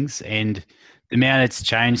things, and the amount it's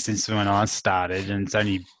changed since when I started, and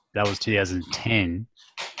that was 2010,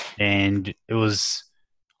 and it was,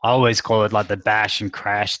 I always call it like the bash and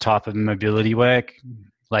crash type of mobility work.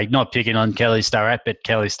 Like, not picking on Kelly Starrett, but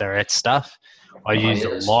Kelly Starrett stuff I used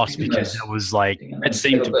a lot because it was like, it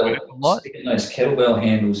seemed to work a lot. Sticking those kettlebell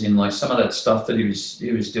handles in, like some of that stuff that he was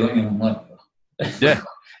doing, and I'm like, yeah.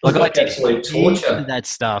 Like I did absolute torture. That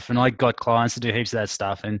stuff, and I got clients to do heaps of that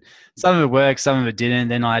stuff, and some of it worked, some of it didn't.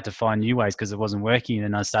 Then I had to find new ways because it wasn't working, and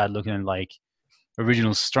then I started looking at like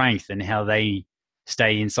original strength and how they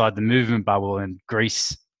stay inside the movement bubble and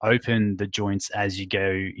grease open the joints as you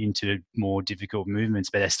go into more difficult movements.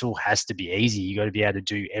 But it still has to be easy. You got to be able to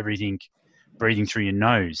do everything breathing through your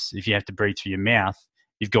nose. If you have to breathe through your mouth,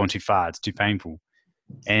 you've gone too far. It's too painful.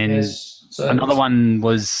 And another one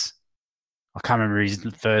was, I can't remember his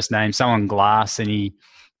first name, someone Glass, and he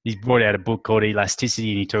brought out a book called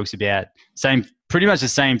Elasticity, and he talks about pretty much the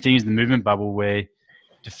same thing as the movement bubble, where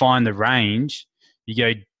to find the range,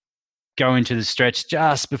 you go into the stretch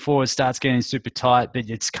just before it starts getting super tight, but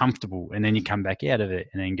it's comfortable, and then you come back out of it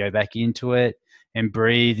and then go back into it and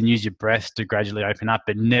breathe and use your breath to gradually open up,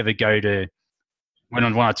 but never go to, when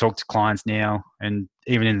I talk to clients now, and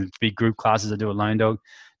even in the big group classes I do at Lone Dog,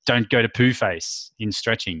 don't go to poo face in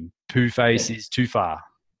stretching. Poo face is too far.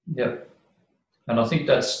 Yep. And I think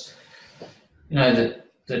that's,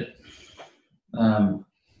 it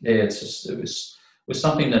was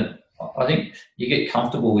something that I think you get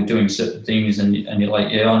comfortable with doing certain things, and you're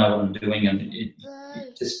like, yeah, I know what I'm doing, and you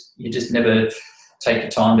just never take the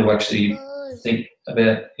time to actually think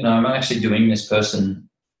about, am I actually doing this person?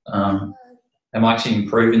 Am I actually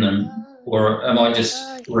improving them, or am I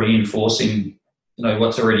just reinforcing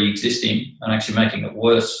what's already existing and actually making it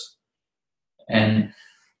worse? And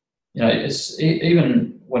it's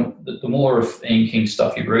even when the more of Ian King's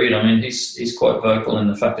stuff you read, I mean, he's quite vocal in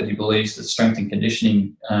the fact that he believes that strength and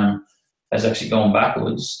conditioning has actually gone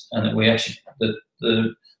backwards, and that we actually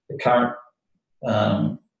the current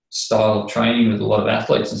style of training with a lot of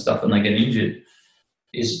athletes and stuff when they get injured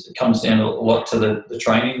comes down a lot to the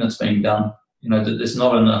training that's being done. That there's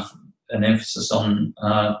not enough an emphasis on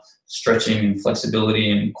stretching and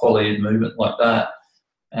flexibility and quality of movement like that,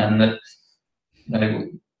 and that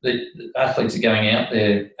the athletes are going out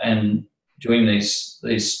there and doing these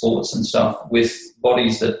sports and stuff with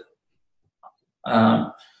bodies that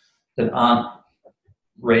aren't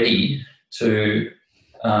ready to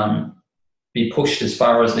be pushed as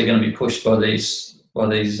far as they're going to be pushed by these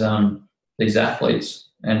athletes,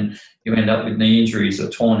 and you end up with knee injuries or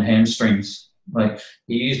torn hamstrings. Like,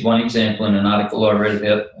 he used one example in an article I read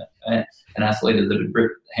about an athlete that had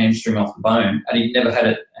ripped a hamstring off the bone, and he'd never had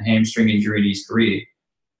a hamstring injury in his career.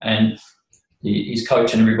 And his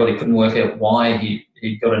coach and everybody couldn't work out why he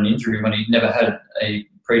got an injury when he'd never had a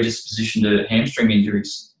predisposition to hamstring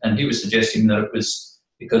injuries. And he was suggesting that it was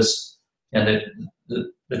because the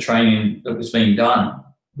training that was being done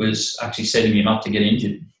was actually setting him up to get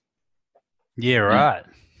injured. Yeah, right.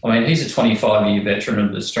 I mean, he's a 25-year veteran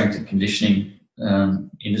of the strength and conditioning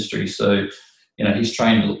industry. So, he's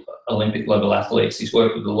trained Olympic-level athletes. He's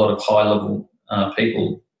worked with a lot of high-level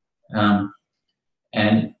people.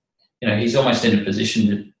 And, he's almost in a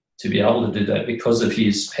position to be able to do that because of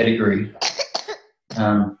his pedigree.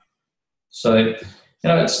 So,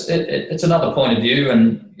 it's another point of view,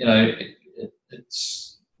 and,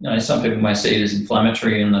 it's, some people may see it as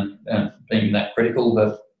inflammatory and being that critical,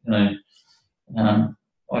 but,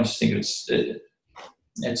 I just think it's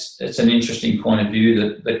an interesting point of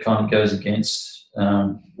view that kind of goes against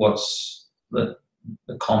what's the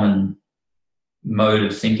common mode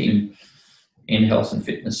of thinking in health and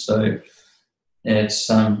fitness. So it's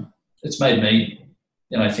made me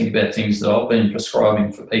think about things that I've been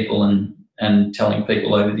prescribing for people and telling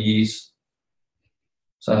people over the years.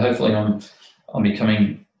 So hopefully I'm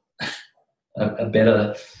becoming a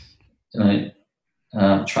better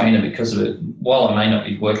trainer because of it. While I may not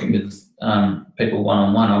be working with people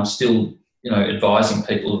one-on-one, I'm still advising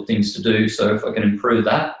people of things to do. So if I can improve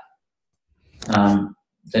that,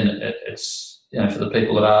 then it's for the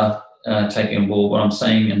people that are taking on board what I'm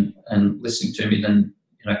saying and listening to me, then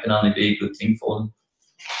it can only be a good thing for them.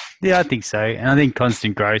 Yeah, I think so. And I think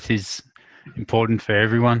constant growth is important for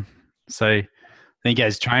everyone. So I think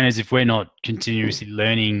as trainers, if we're not continuously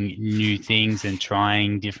learning new things and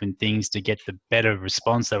trying different things to get the better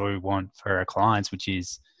response that we want for our clients, which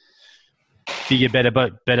is bigger,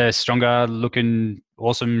 better, stronger looking,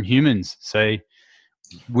 awesome humans. So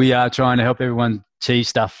we are trying to help everyone achieve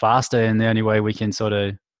stuff faster, and the only way we can sort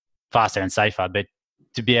of faster and safer, but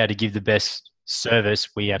to be able to give the best service,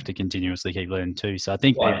 we have to continuously keep learning too. So I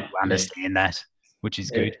think people understand that, which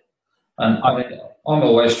is good. And I'm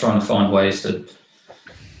always trying to find ways to,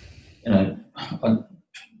 I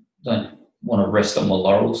don't want to rest on my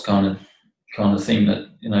laurels kind of thing that,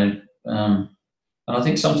 and I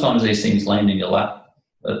think sometimes these things land in your lap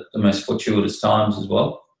at the most fortuitous times as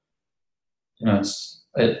well.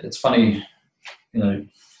 It's funny, the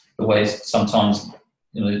way sometimes,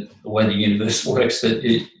 the way the universe works, that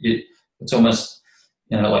it's almost,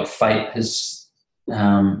 like fate has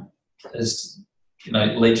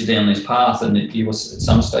lead you down this path, and at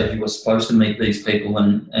some stage you were supposed to meet these people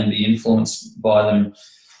and be influenced by them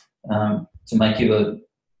to make you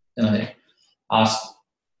ask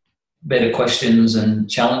better questions and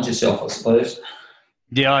challenge yourself, I suppose.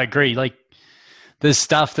 Yeah, I agree. Like the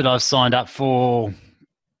stuff that I've signed up for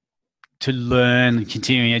to learn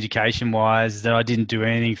continuing education wise, that I didn't do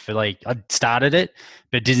anything for. Like I started it,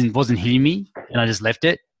 but wasn't hitting me, and I just left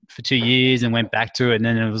it for 2 years and went back to it. And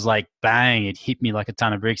then it was like, bang, it hit me like a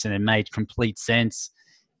ton of bricks, and it made complete sense.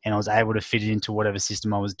 And I was able to fit it into whatever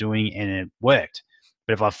system I was doing, and it worked.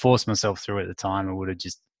 But if I forced myself through it at the time, I would have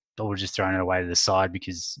just thrown it away to the side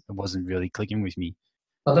because it wasn't really clicking with me.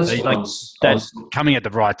 Oh, that's that's coming at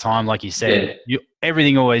the right time, like you said. Yeah.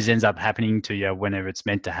 Everything always ends up happening to you whenever it's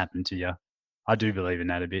meant to happen to you. I do believe in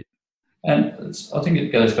that a bit. And I think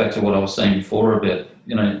it goes back to what I was saying before a bit.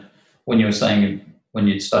 When you were saying when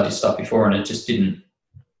you'd studied stuff before and it just didn't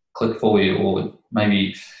click for you, or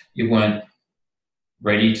maybe you weren't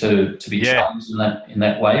ready to be challenged in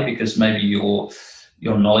that way, because maybe your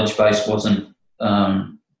knowledge base wasn't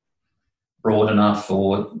broad enough,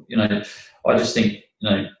 or I just think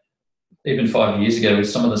even 5 years ago with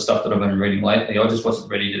some of the stuff that I've been reading lately, I just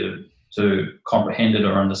wasn't ready to comprehend it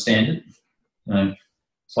or understand it.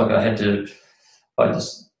 It's like I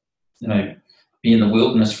just be in the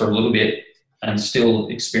wilderness for a little bit and still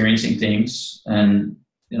experiencing things, and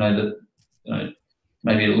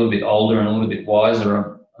maybe a little bit older and a little bit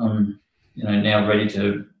wiser. Now ready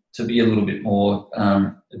to be a little bit more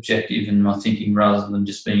objective in my thinking, rather than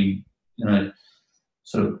just being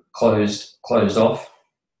sort of closed off.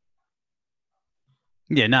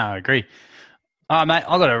 Yeah, no, I agree. Mate,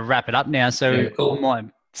 I've got to wrap it up now. So cool. I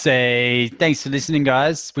might say thanks for listening,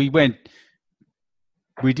 guys. We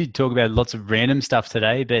did talk about lots of random stuff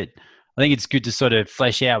today, but I think it's good to sort of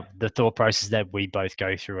flesh out the thought process that we both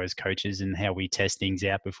go through as coaches and how we test things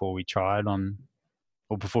out before we try it on,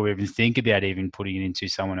 or before we even think about even putting it into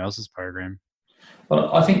someone else's program.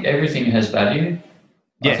 Well, I think everything has value.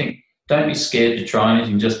 Yeah. I think don't be scared to try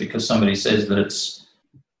anything just because somebody says that it's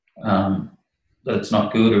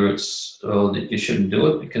not good, or that you shouldn't do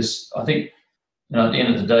it, because I think at the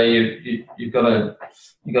end of the day you've got a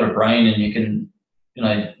brain, and you can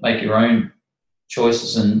make your own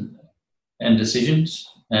choices and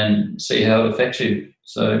decisions and see how it affects you.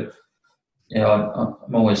 So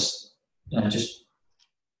I'm always just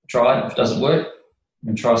try it. If it doesn't work,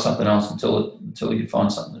 and try something else until you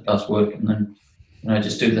find something that does work, and then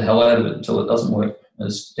just do the hell out of it until it doesn't work,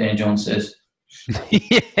 as Dan John says.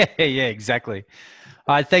 Yeah, exactly.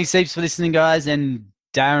 All right, thanks heaps for listening, guys, and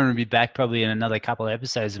Darren will be back probably in another couple of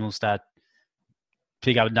episodes, and we'll start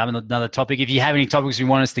pick up another topic. If you have any topics you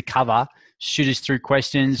want us to cover, shoot us through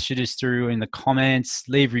questions, shoot us through in the comments,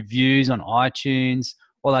 leave reviews on iTunes,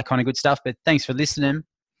 all that kind of good stuff. But thanks for listening.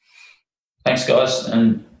 Thanks, guys,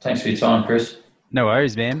 and thanks for your time, Chris. No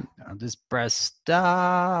worries, man. I'll just press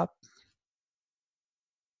stop.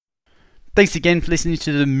 Thanks again for listening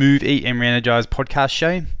to the Move, Eat and Re-Energize podcast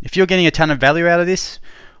show. If you're getting a ton of value out of this,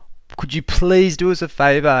 could you please do us a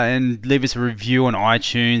favor and leave us a review on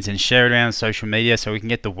iTunes and share it around on social media so we can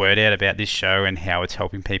get the word out about this show and how it's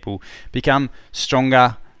helping people become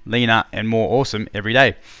stronger, leaner, and more awesome every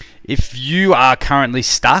day. If you are currently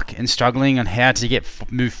stuck and struggling on how to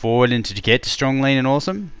move forward and to get strong, lean, and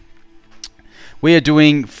awesome, we are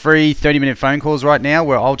doing free 30-minute phone calls right now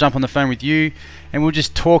where I'll jump on the phone with you and we'll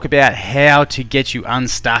just talk about how to get you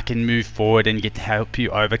unstuck and move forward and help you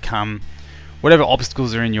overcome whatever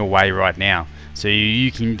obstacles are in your way right now, so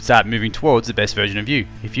you can start moving towards the best version of you.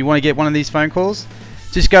 If you want to get one of these phone calls,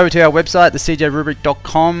 just go to our website,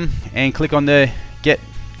 thecjrubric.com, and click on the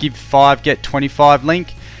Give 5 Get 25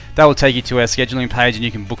 link. That will take you to our scheduling page and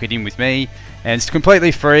you can book it in with me, and it's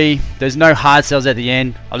completely free. There's no hard sells at the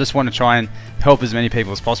end. I just want to try and help as many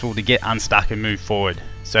people as possible to get unstuck and move forward.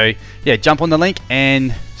 So yeah, jump on the link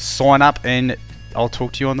and sign up, and I'll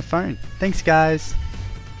talk to you on the phone. Thanks guys.